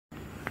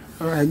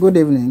All right, good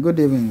evening, good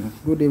evening,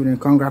 good evening.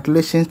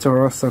 Congratulations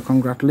to us, sir.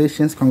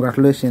 Congratulations.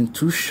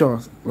 Too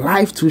short,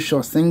 live too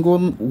short. Single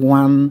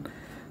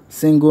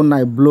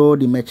night, blow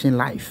the matching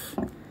life.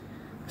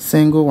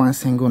 Single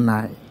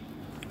night,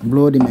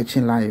 blow the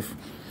matching life.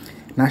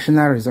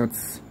 National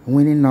results,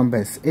 winning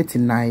numbers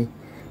 89,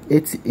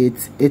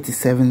 88,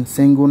 87,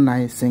 single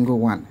night, single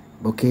one.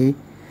 Okay,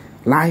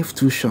 live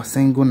too short,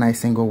 single night,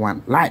 single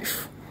one.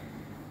 Live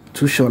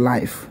too short,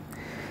 live.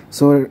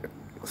 So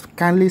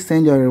kindly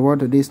send your reward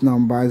to this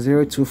number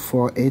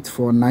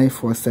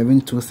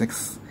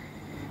 0248494726.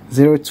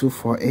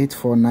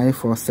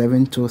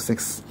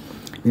 0248494726.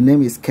 The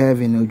name is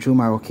Kevin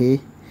Ojuma.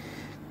 Okay,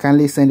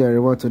 kindly send your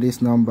reward to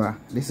this number.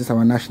 This is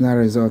our national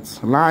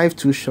results. Live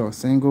too short,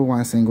 single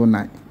one, single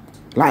night.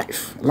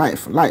 Live.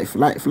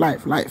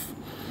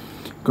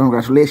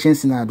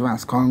 Congratulations in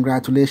advance.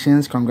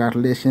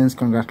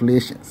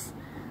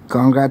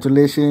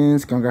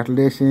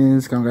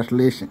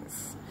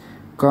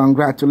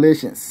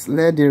 Congratulations.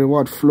 Let the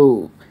reward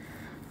flow.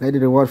 Let the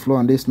reward flow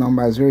on this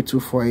number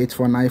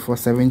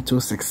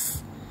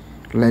 0248494726.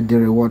 Let the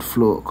reward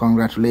flow.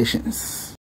 Congratulations.